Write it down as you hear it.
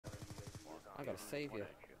I gotta save you.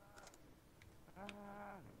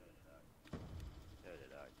 So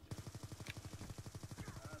did I.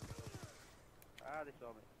 Ah, they saw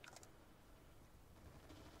me.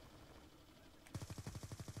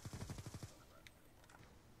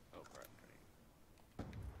 Oh crap.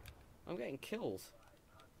 I'm getting kills.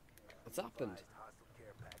 What's happened?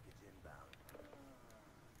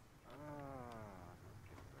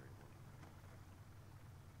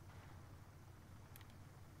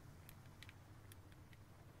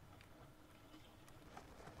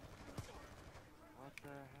 What the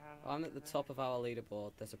hell? I'm at the top of our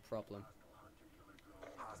leaderboard. There's a problem.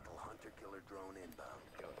 Hostile hunter-killer drone inbound.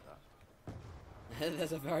 Okay, what's that?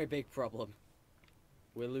 There's a very big problem.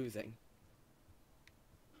 We're losing.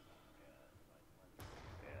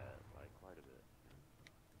 Yeah, like quite a bit.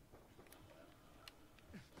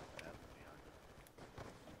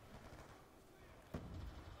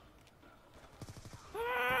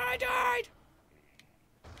 I died!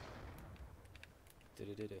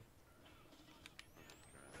 Do-do-do-do.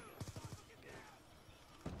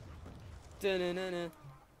 Da-na-na-na.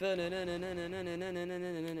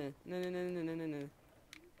 Ba-na-na-na-na-na-na-na-na-na-na-na-na-na-na-na-na-na-na. Be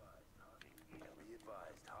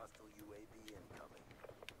advised, hostile UAV incoming.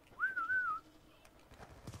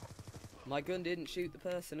 My gun didn't shoot the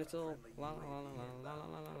person at all. La la la la la la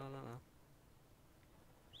la la la la.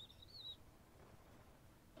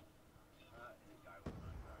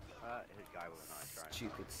 His guy with a knife trying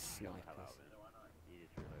Stupid to snipers. He is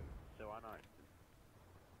reloaded. So I know.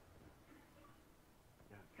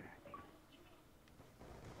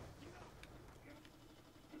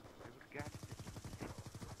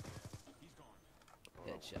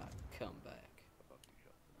 Headshot. Come back.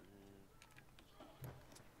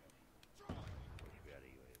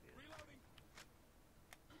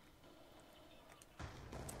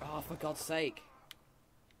 Oh, for God's sake.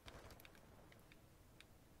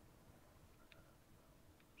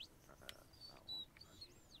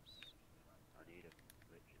 I need a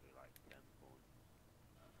literally like 10 points.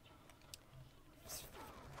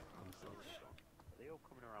 Are they all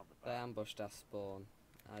coming around the They back? ambushed our spawn.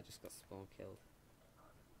 I just got spawn killed.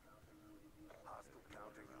 Hostile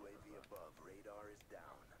counter UAV above. Radar is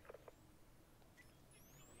down.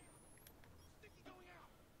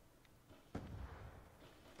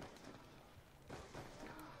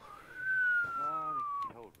 Oh, they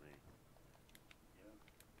killed me.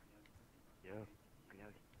 Yeah.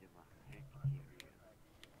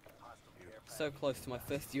 Hostile care package. So close to my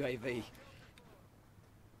first UAV.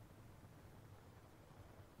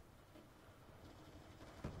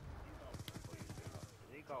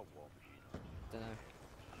 They got war machine. Dunno.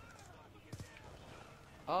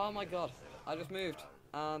 Oh my god. I just moved.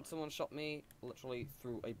 And someone shot me literally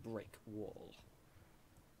through a brick wall.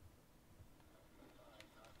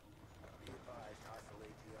 Be advised, hostile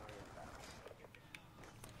ATR inbound.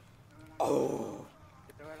 Oh!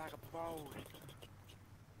 They were like a boat.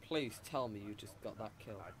 Please tell me you just got that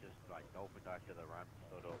kill. I just like opened out to the ramp,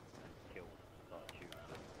 stood up and killed and started shooting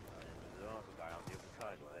them. And then there's another guy on the other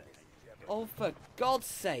side of it. And he killed Oh, for God's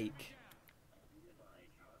sake!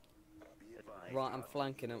 Be advised, Right, I'm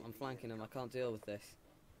flanking him. I'm flanking him. I can't deal with this.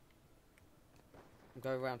 I'm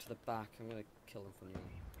going around to the back. I'm gonna kill him from here.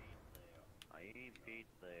 I ain't beat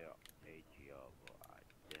the ATR, but I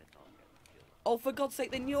did not get killed. Oh, for God's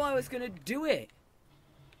sake, they knew I was gonna do it!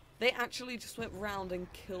 They actually just went round and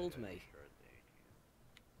killed me.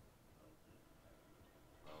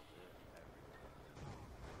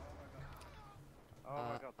 Oh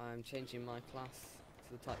my god. I'm changing my class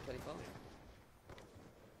to the Type 25.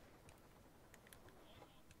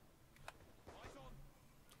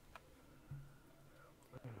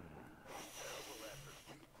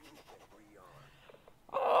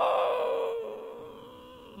 Oh!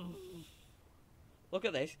 Look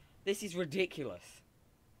at this. This is ridiculous.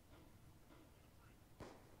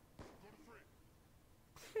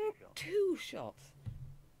 2 shots.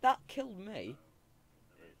 That killed me.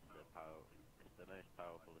 It's the most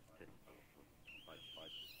powerful pistol. Like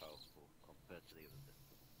twice as powerful compared to the other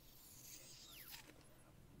pistols.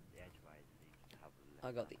 The Edgewise seems to have less.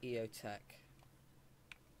 I got the EO Tech.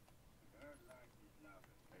 I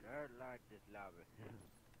don't like this lava.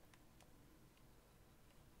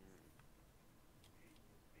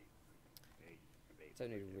 Don't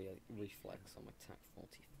need real reflex on my TAC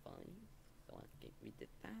 45, so I'll get rid of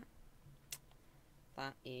that.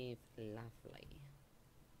 That is lovely.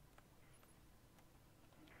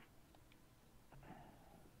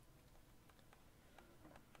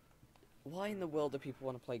 Why in the world do people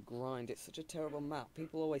want to play Grind? It's such a terrible map.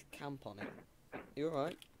 People always camp on it. You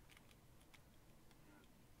alright?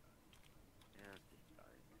 Yeah, I'm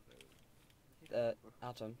just dying.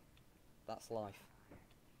 Adam. That's life.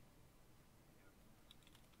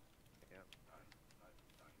 Yep.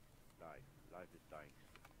 Life is dying.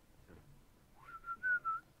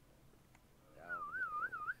 Down the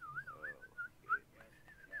hill. Oh, shit.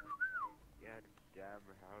 Yeah, damn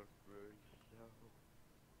house burns so.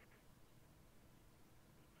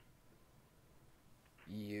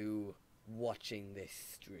 You watching this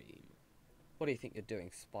stream. What do you think you're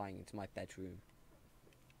doing, spying into my bedroom?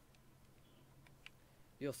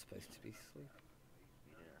 You're supposed to be asleep.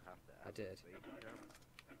 You didn't have to I have did. a baby jump.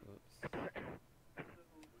 Oops.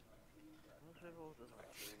 What's with all the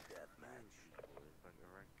like Team deathmatch. people? It's like a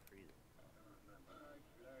rank freedom.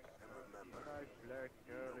 And remember, I flirt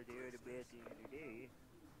all the day to bed today.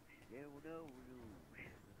 No.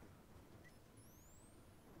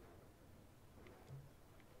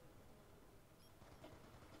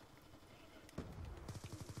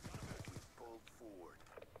 we pulled forward.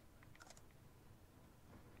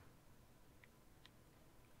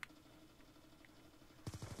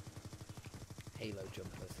 Halo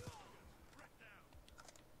jumpers.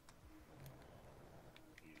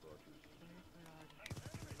 You go to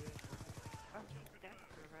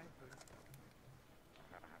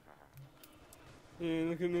Yeah,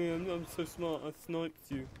 look at me, I'm so smart, I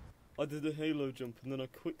sniped you. I did a halo jump and then I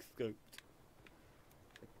quick scoped.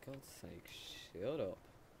 For God's sake, shut up.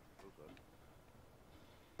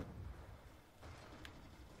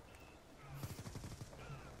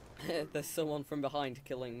 There's someone from behind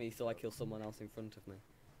killing me, so I kill someone else in front of me.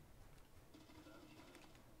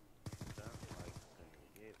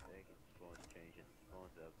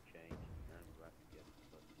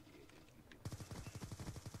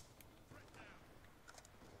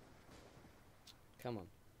 Come on.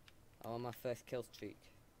 I want my first kill streak.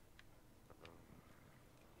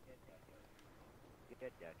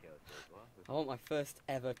 I want my first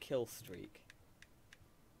ever kill streak.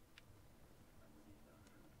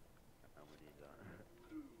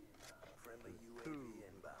 Friendly UAV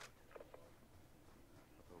inbound.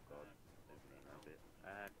 Oh god, didn't mean that bit.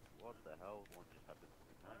 And what the hell? One just happened.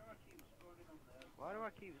 Why do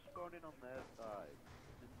I keep spawning on their side?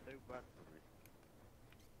 This is so bad for me.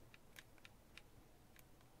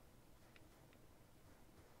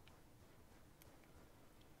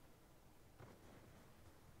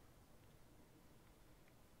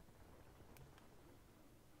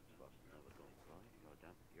 Just lost another gun fight. God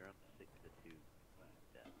damn, you're on 6 to 2.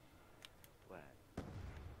 Yeah. Where?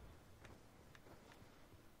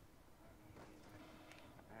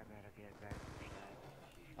 I better get back to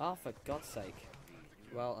Oh, for God's sake.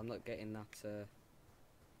 Well, I'm not getting that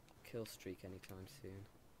kill streak anytime soon.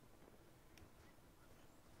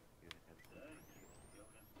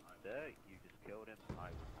 There, you just killed him.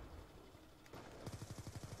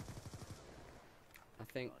 I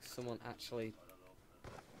think someone actually...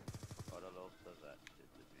 Got a lot of that shit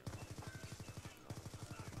to be honest.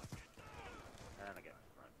 And I get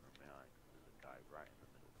right from behind. There's a guy right in the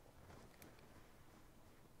middle.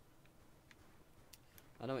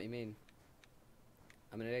 I know what you mean.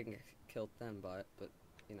 I mean, I didn't get killed then by it, but,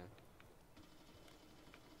 you know.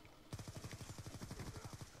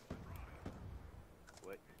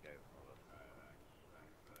 Quick go.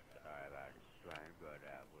 Sorry about the strain, but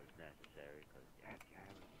that was necessary because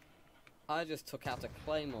I just took out a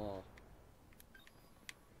claymore.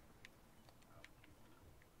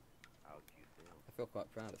 how do you feel? I feel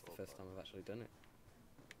quite proud. It's the first time I've actually done it.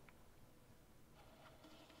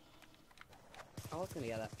 I was going to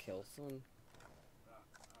get that kill, son.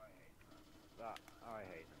 But I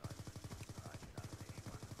hate the knife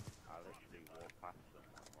animation. I literally walk past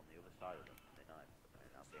someone on the other side of them and they knife them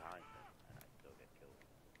and I'm behind them and I still get killed.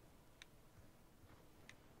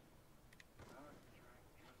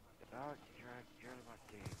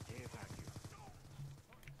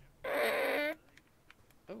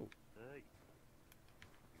 Oh. Hey.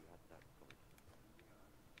 You had that coming.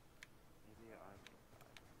 Maybe I'm...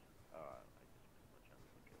 I just missed my chance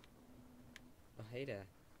to kill them. Oh, hey there.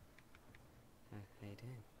 How you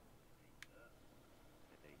doing?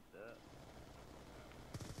 Hey, sir.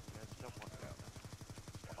 There's someone down.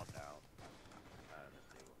 One down. And let's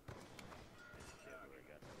see what... Let's see over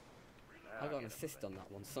again. I got an assist on that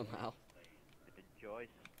one somehow. Enjoy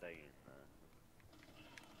staying there.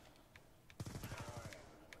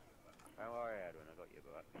 How are you, Edwin? I got you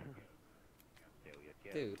back. Steal your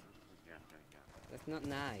kill. Dude. Yeah. That's not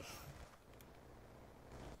nice.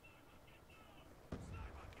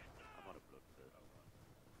 I'm on a bloodthirst.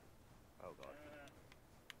 Oh god.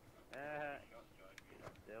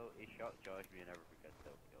 He shot charged me and everything gets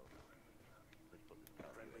still killed. Let's put this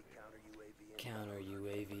down. Friendly counter UAV inbound. Counter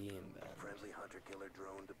UAV inbound. Friendly hunter-killer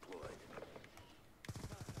drone deployed.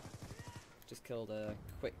 killed a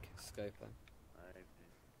quick scoper. I do.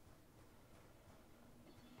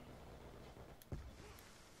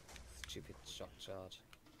 Stupid shock charge.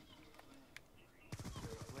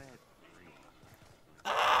 Where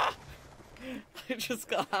I just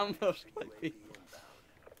got ambushed by UAV people. inbound.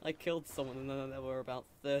 I killed someone and then there were about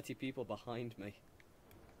 30 people behind me.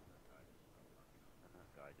 and that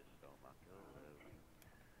guy just stole my kill.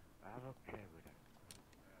 I'm okay with it.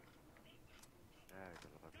 There's a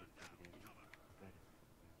lot of good things in it.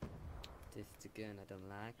 This again I don't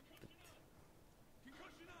like, but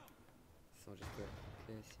so just go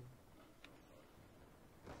piercing.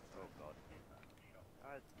 Oh god.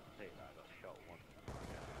 I'd say that I got shot once.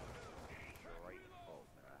 Straight up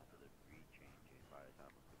and after the re-changing by the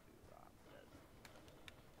time I could do that, I'm dead.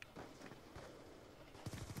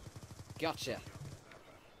 Gotcha.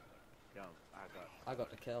 Yo, I got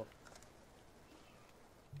the kill.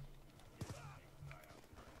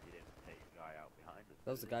 you didn't take the guy out behind us.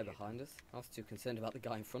 That was the guy behind us. I was too concerned about the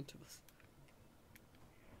guy in front of us.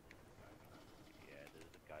 Yeah,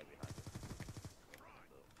 there's a guy behind us.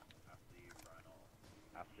 So, after you ran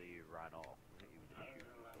off, you were just shooting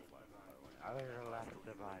yourself by the way. I was the last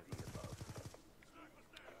survivor above.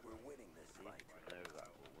 We're winning this fight. I know that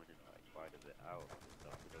we're winning like quite a bit out of the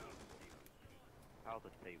top of the leaderboard. How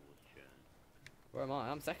the tables turn. Where am I?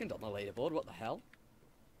 I'm second on the leaderboard. What the hell?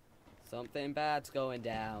 Something bad's going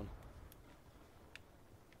down.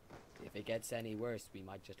 If it gets any worse, we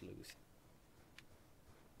might just lose.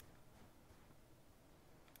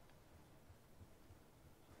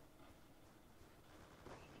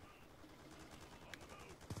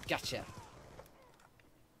 Gotcha.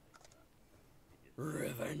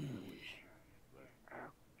 Revenge.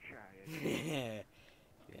 Yeah.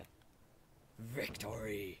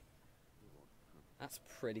 Victory. That's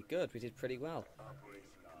pretty good. We did pretty well.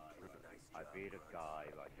 I beat a guy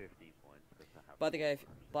by 50 points because I have.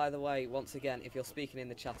 By the way, once again, if you're speaking in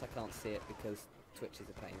the chat, I can't see it because Twitch is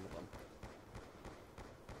a pain in the bum.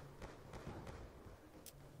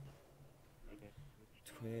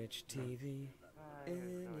 Twitch TV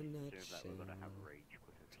in a nutshell.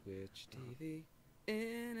 Twitch TV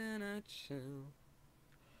in a nutshell.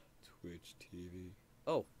 Twitch TV.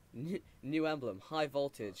 Oh, new emblem. High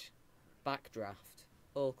voltage. Backdraft.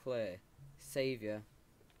 All clear. Savior.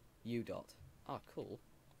 U dot. Ah, cool.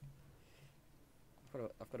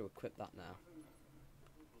 I've got to equip that now.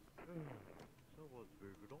 So what's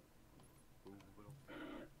moving on?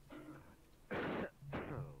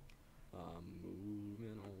 I'm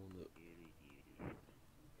moving on.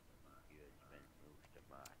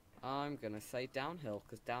 I'm gonna say downhill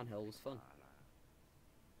because downhill was fun.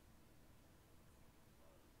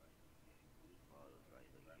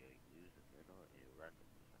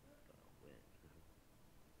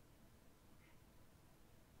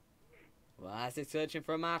 Why is it searching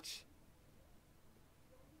for a match?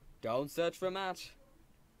 Don't search for a match.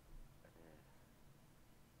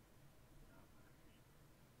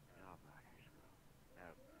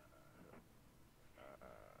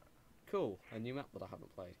 Cool, a new map that I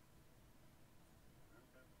haven't played.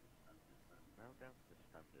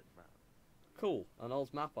 Cool, an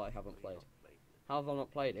old map I haven't played. How have I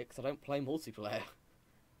not played it? Because I don't play multiplayer.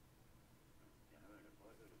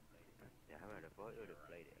 Yeah, I thought you would have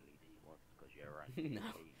played it at least once because you're right. No.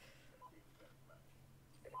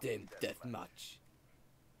 Team deathmatch.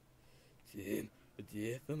 Team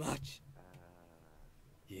deathmatch.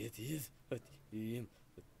 It is a team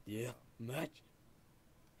deathmatch.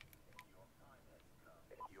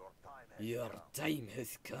 Your time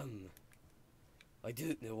has come. I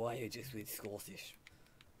don't know why I just went Scottish.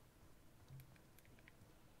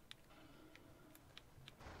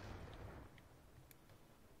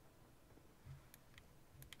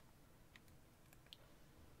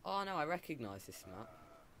 Oh no, I recognise this map.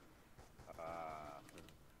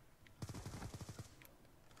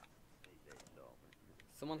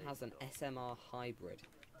 Someone has an SMR hybrid.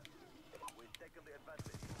 We've taken the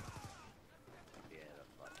advantage. Yeah,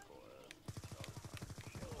 that's like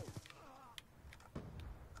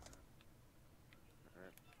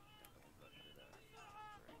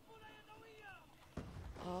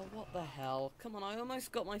Oh, what the hell? Come on, I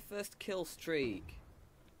almost got my first kill streak.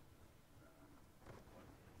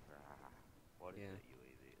 what is Yeah. it,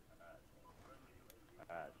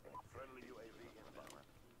 UAV? Friendly UAV inbound.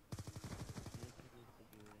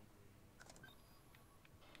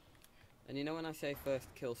 And you know when I say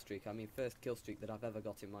first kill streak, I mean first kill streak that I've ever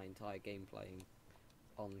got in my entire game playing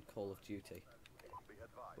on Call of Duty. Be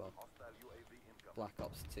advised. Well, Hostile UAV incoming. Black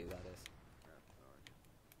Ops 2 that is.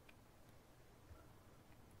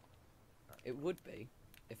 It would be,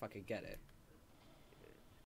 if I could get it.